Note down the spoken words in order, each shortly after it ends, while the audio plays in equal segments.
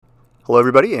Hello,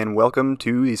 everybody, and welcome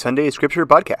to the Sunday Scripture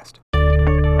Podcast.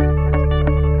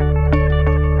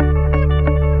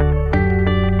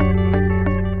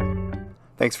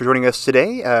 Thanks for joining us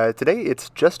today. Today, it's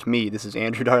just me. This is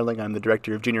Andrew Darling. I'm the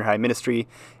Director of Junior High Ministry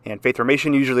and Faith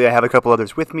Formation. Usually I have a couple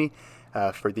others with me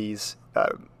for these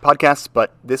podcasts,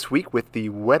 but this week with the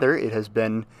weather, it has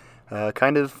been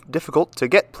kind of difficult to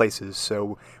get places,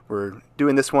 so we're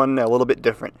doing this one a little bit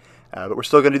different. But we're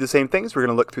still going to do the same things. We're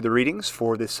going to look through the readings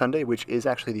for this Sunday, which is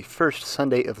actually the first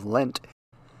Sunday of Lent,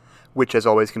 which, as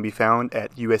always, can be found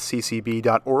at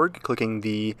usccb.org, clicking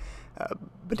the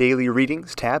Daily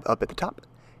Readings tab up at the top,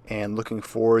 and looking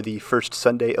for the first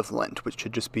Sunday of Lent, which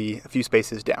should just be a few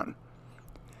spaces down.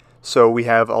 So we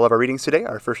have all of our readings today.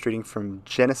 Our first reading from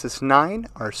Genesis 9,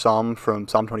 our psalm from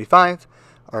Psalm 25,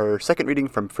 our second reading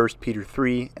from 1 Peter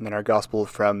 3, and then our gospel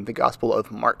from the Gospel of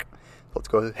Mark. Let's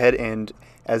go ahead and,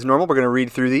 as normal, we're going to read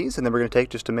through these, and then we're going to take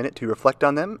just a minute to reflect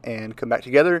on them and come back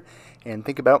together and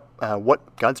think about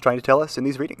what God's trying to tell us in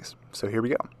these readings. So here we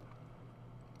go.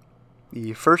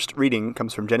 The first reading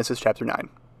comes from Genesis chapter 9.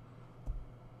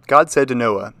 God said to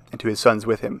Noah and to his sons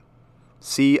with him,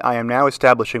 "See, I am now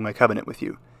establishing my covenant with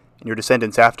you, and your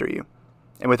descendants after you,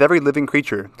 and with every living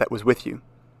creature that was with you,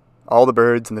 all the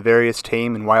birds and the various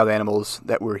tame and wild animals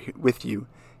that were with you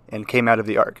and came out of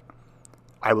the ark.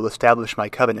 I will establish my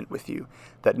covenant with you,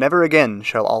 that never again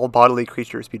shall all bodily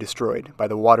creatures be destroyed by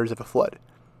the waters of a flood.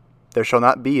 There shall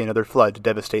not be another flood to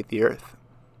devastate the earth."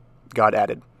 God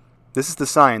added, "This is the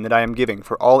sign that I am giving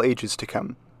for all ages to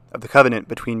come, of the covenant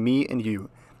between me and you,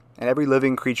 and every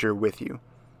living creature with you.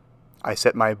 I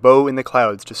set my bow in the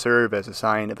clouds to serve as a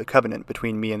sign of the covenant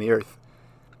between me and the earth.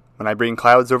 When I bring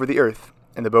clouds over the earth,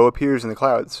 and the bow appears in the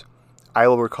clouds, I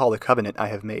will recall the covenant I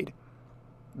have made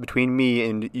between me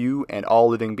and you and all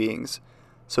living beings,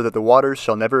 so that the waters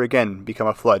shall never again become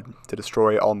a flood to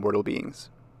destroy all mortal beings."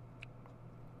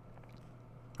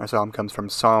 Our psalm comes from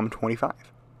Psalm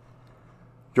 25.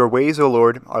 Your ways, O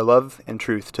Lord, are love and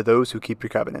truth to those who keep your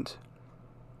covenant.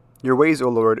 Your ways, O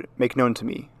Lord, make known to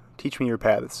me. Teach me your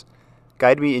paths.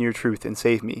 Guide me in your truth and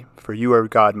save me, for you are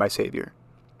God my Savior.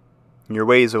 Your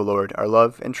ways, O Lord, are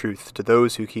love and truth to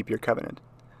those who keep your covenant.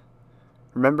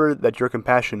 Remember that your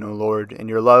compassion, O Lord, and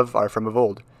your love are from of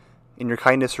old. In your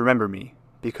kindness remember me,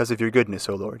 because of your goodness,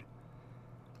 O Lord.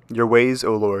 Your ways,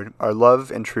 O Lord, are love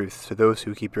and truth to those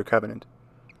who keep your covenant.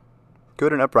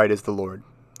 Good and upright is the Lord.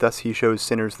 Thus he shows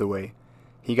sinners the way.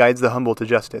 He guides the humble to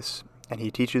justice, and he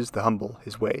teaches the humble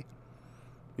his way.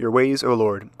 Your ways, O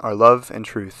Lord, are love and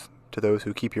truth to those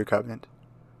who keep your covenant.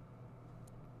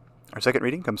 Our second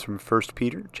reading comes from 1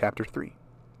 Peter chapter 3.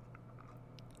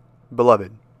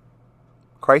 Beloved,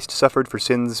 Christ suffered for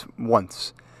sins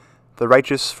once, the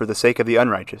righteous for the sake of the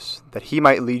unrighteous, that he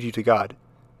might lead you to God.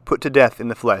 Put to death in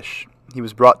the flesh, he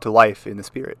was brought to life in the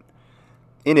Spirit.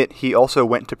 In it he also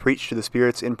went to preach to the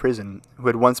spirits in prison, who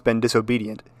had once been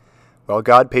disobedient, while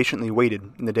God patiently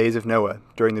waited in the days of Noah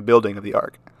during the building of the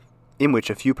ark, in which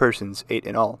a few persons, 8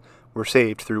 in all, were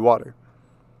saved through water.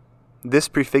 This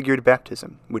prefigured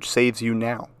baptism, which saves you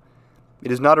now.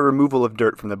 It is not a removal of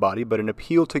dirt from the body, but an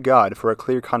appeal to God for a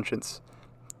clear conscience,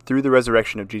 through the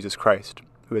resurrection of Jesus Christ,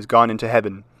 who has gone into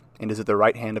heaven and is at the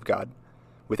right hand of God,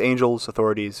 with angels,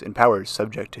 authorities, and powers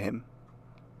subject to him.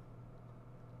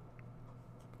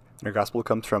 And our gospel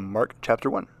comes from Mark chapter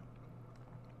 1.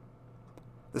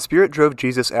 The Spirit drove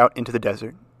Jesus out into the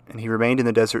desert, and he remained in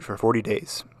the desert for 40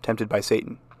 days, tempted by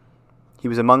Satan. He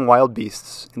was among wild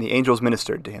beasts, and the angels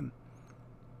ministered to him.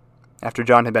 After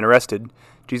John had been arrested,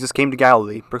 Jesus came to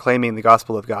Galilee, proclaiming the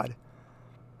gospel of God.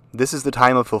 This is the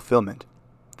time of fulfillment.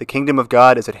 The kingdom of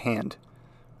God is at hand.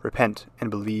 Repent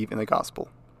and believe in the gospel.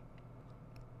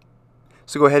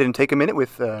 So go ahead and take a minute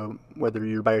with, whether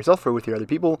you're by yourself or with your other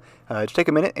people, just take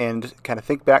a minute and kind of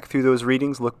think back through those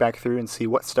readings, look back through and see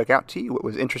what stuck out to you, what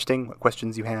was interesting, what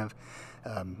questions you have,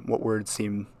 what words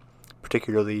seem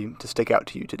particularly to stick out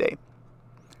to you today.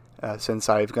 Since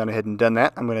I've gone ahead and done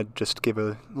that, I'm going to just give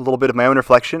a little bit of my own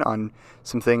reflection on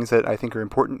some things that I think are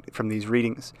important from these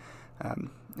readings.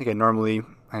 Again, normally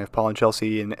I have Paul and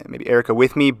Chelsea and maybe Erica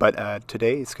with me, but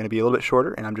today it's going to be a little bit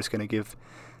shorter, and I'm just going to give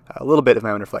a little bit of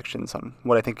my own reflections on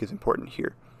what I think is important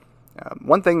here.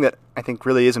 One thing that I think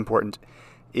really is important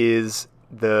is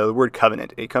the word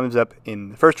covenant. It comes up in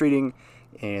the first reading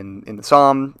and in the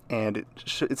psalm, and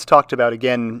it's talked about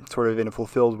again sort of in a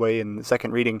fulfilled way in the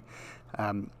second reading.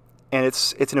 And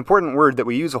it's an important word that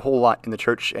we use a whole lot in the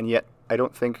church, and yet I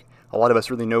don't think a lot of us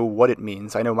really know what it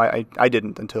means. I know I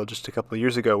didn't until just a couple of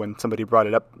years ago when somebody brought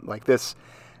it up like this.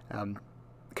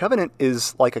 Covenant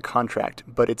is like a contract,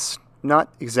 but it's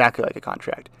not exactly like a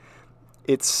contract.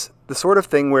 It's the sort of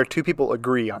thing where two people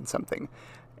agree on something.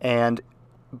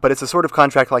 But it's a sort of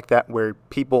contract like that where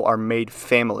people are made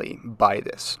family by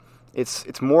this.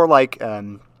 It's more like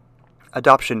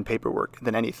adoption paperwork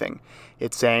than anything.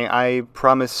 It's saying, I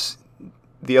promise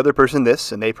the other person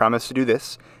this, and they promise to do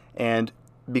this, and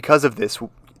because of this,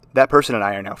 that person and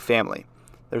I are now family.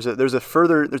 There's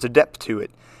a depth to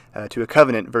it, to a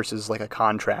covenant versus like a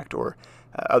contract or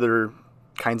other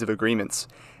kinds of agreements.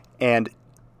 And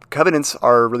covenants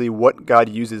are really what God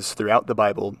uses throughout the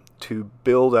Bible to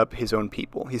build up his own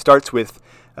people. He starts with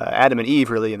Adam and Eve,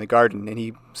 really, in the garden, and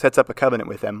he sets up a covenant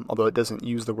with them, although it doesn't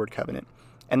use the word covenant.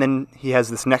 And then he has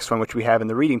this next one, which we have in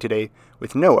the reading today,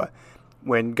 with Noah,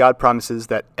 when God promises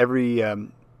that never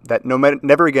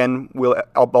again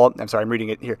I'm reading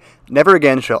it here. Never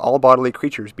again shall all bodily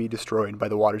creatures be destroyed by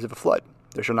the waters of a flood.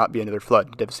 There shall not be another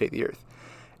flood to devastate the earth.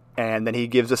 And then he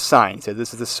gives a sign. He says,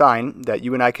 this is a sign that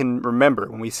you and I can remember.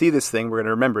 When we see this thing, we're going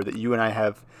to remember that you and I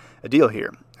have a deal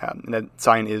here. And that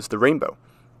sign is the rainbow.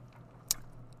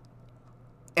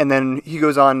 And then he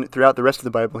goes on throughout the rest of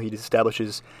the Bible. He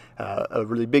establishes a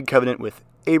really big covenant with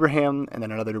Abraham, and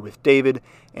then another with David,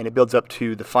 and it builds up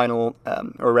to the final,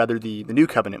 the new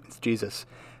covenant with Jesus.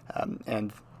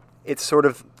 And it's sort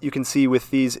of, you can see with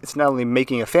these, it's not only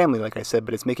making a family, like I said,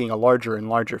 but it's making a larger and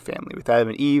larger family. With Adam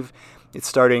and Eve, it's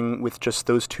starting with just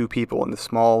those two people in the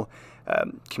small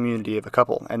community of a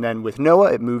couple. And then with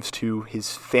Noah, it moves to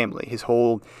his family, his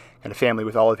whole kind of family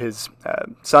with all of his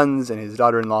sons and his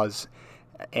daughter-in-laws.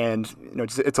 And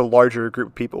it's a larger group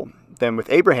of people. Then with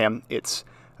Abraham, it's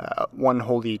one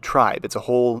holy tribe. It's a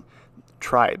whole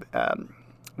tribe.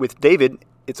 With David,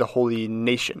 it's a holy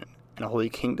nation and a holy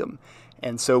kingdom.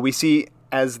 And so we see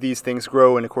as these things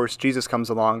grow, and of course Jesus comes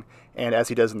along, and as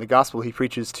he does in the gospel, he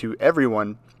preaches to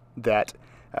everyone that,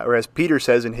 or as Peter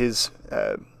says in his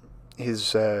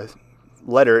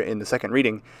letter in the second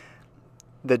reading,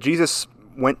 that Jesus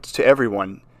went to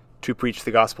everyone to preach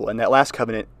the gospel, and that last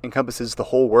covenant encompasses the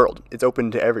whole world. It's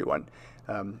open to everyone.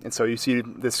 And so you see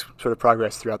this sort of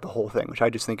progress throughout the whole thing, which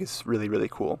I just think is really, really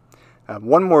cool.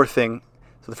 One more thing.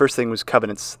 So the first thing was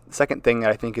covenants. The second thing that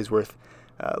I think is worth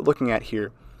looking at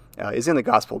here is in the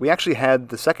gospel. We actually had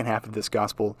the second half of this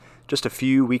gospel just a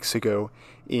few weeks ago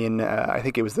in, I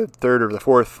think it was the third or the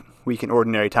fourth week in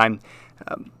Ordinary Time,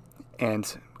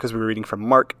 and because we were reading from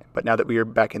Mark, but now that we are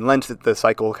back in Lent, the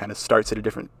cycle kind of starts at a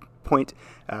different point.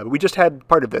 We just had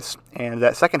part of this, and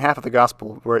that second half of the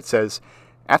gospel where it says,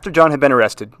 after John had been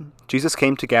arrested, Jesus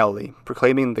came to Galilee,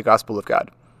 proclaiming the gospel of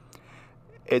God.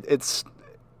 It's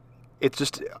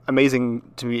just amazing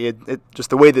to me, just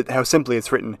the way how simply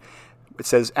it's written. It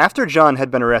says, after John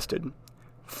had been arrested,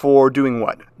 for doing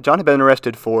what? John had been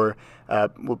arrested for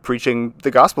preaching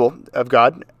the gospel of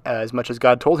God as much as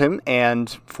God told him, and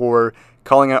for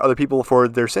calling out other people for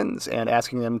their sins and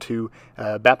asking them to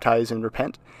baptize and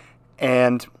repent.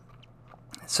 And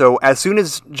so as soon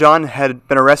as John had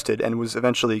been arrested and was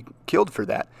eventually killed for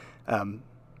that,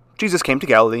 Jesus came to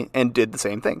Galilee and did the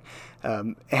same thing.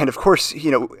 And of course,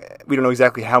 we don't know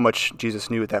exactly how much Jesus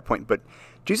knew at that point, but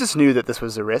Jesus knew that this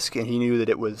was a risk, and he knew that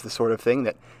it was the sort of thing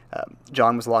that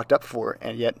John was locked up for,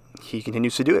 and yet he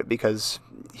continues to do it because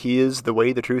he is the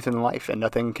way, the truth, and the life, and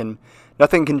nothing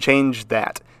can change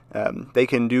that. They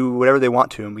can do whatever they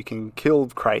want to, and we can kill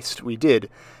Christ. We did,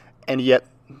 and yet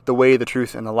the way, the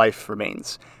truth, and the life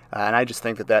remains. And I just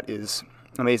think that is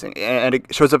amazing. And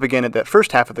it shows up again at that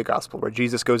first half of the gospel where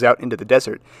Jesus goes out into the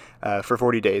desert for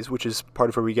 40 days, which is part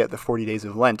of where we get the 40 days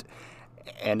of Lent.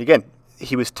 And again,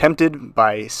 he was tempted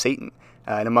by Satan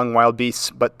and among wild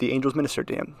beasts, but the angels ministered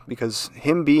to him, because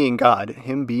him being God,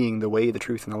 him being the way, the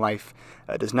truth, and the life,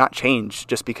 does not change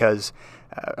just because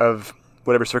of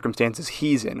whatever circumstances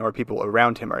he's in or people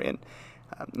around him are in.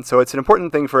 And so it's an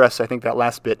important thing for us, I think, that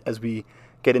last bit as we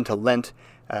get into Lent,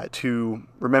 to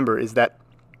remember is that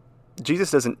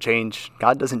Jesus doesn't change.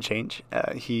 God doesn't change.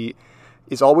 He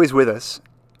is always with us,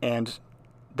 and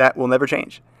that will never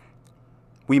change.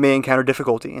 We may encounter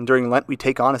difficulty, and during Lent we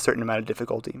take on a certain amount of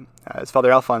difficulty. As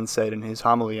Father Alphonse said in his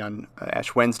homily on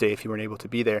Ash Wednesday, if you weren't able to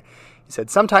be there, he said,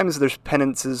 sometimes there's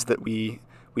penances that we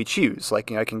choose,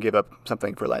 like I can give up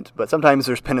something for Lent, but sometimes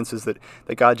there's penances that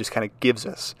God just kind of gives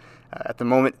us. At the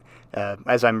moment,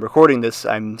 as I'm recording this,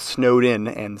 I'm snowed in,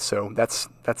 and so that's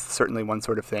certainly one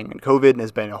sort of thing. And COVID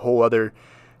has been a whole other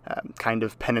kind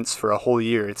of penance for a whole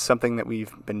year. It's something that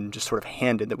we've been just sort of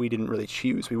handed, that we didn't really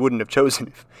choose. We wouldn't have chosen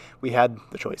if we had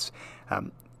the choice.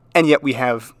 And yet we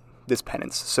have this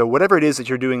penance. So whatever it is that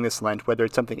you're doing this Lent, whether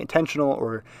it's something intentional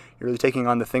or you're really taking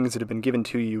on the things that have been given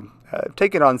to you,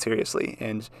 take it on seriously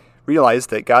and realize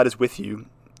that God is with you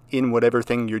in whatever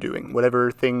thing you're doing,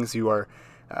 whatever things you are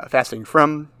fasting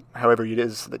from, however it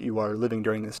is that you are living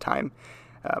during this time.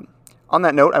 On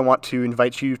that note, I want to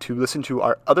invite you to listen to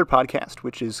our other podcast,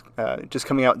 which is just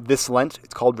coming out this Lent.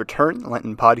 It's called Return,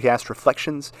 Lenten Podcast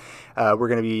Reflections. We're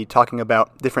going to be talking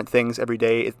about different things every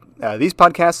day. These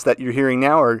podcasts that you're hearing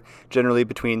now are generally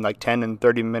between like 10 and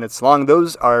 30 minutes long.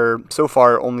 Those are so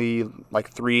far only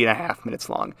like 3.5 minutes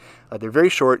long. They're very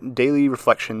short, daily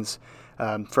reflections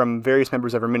from various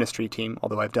members of our ministry team,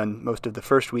 although I've done most of the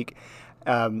first week.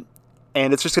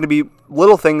 And it's just going to be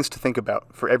little things to think about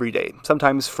for every day,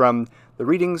 sometimes from the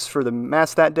readings for the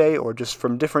Mass that day, or just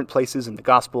from different places in the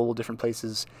Gospel, different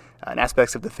places and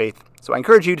aspects of the faith. So I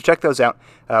encourage you to check those out.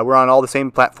 We're on all the same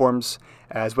platforms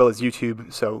as well as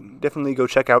YouTube, so definitely go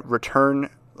check out Return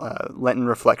Lenten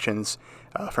Reflections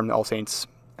from the All Saints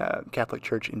Catholic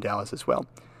Church in Dallas as well.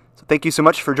 So thank you so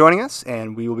much for joining us,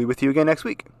 and we will be with you again next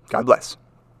week. God bless.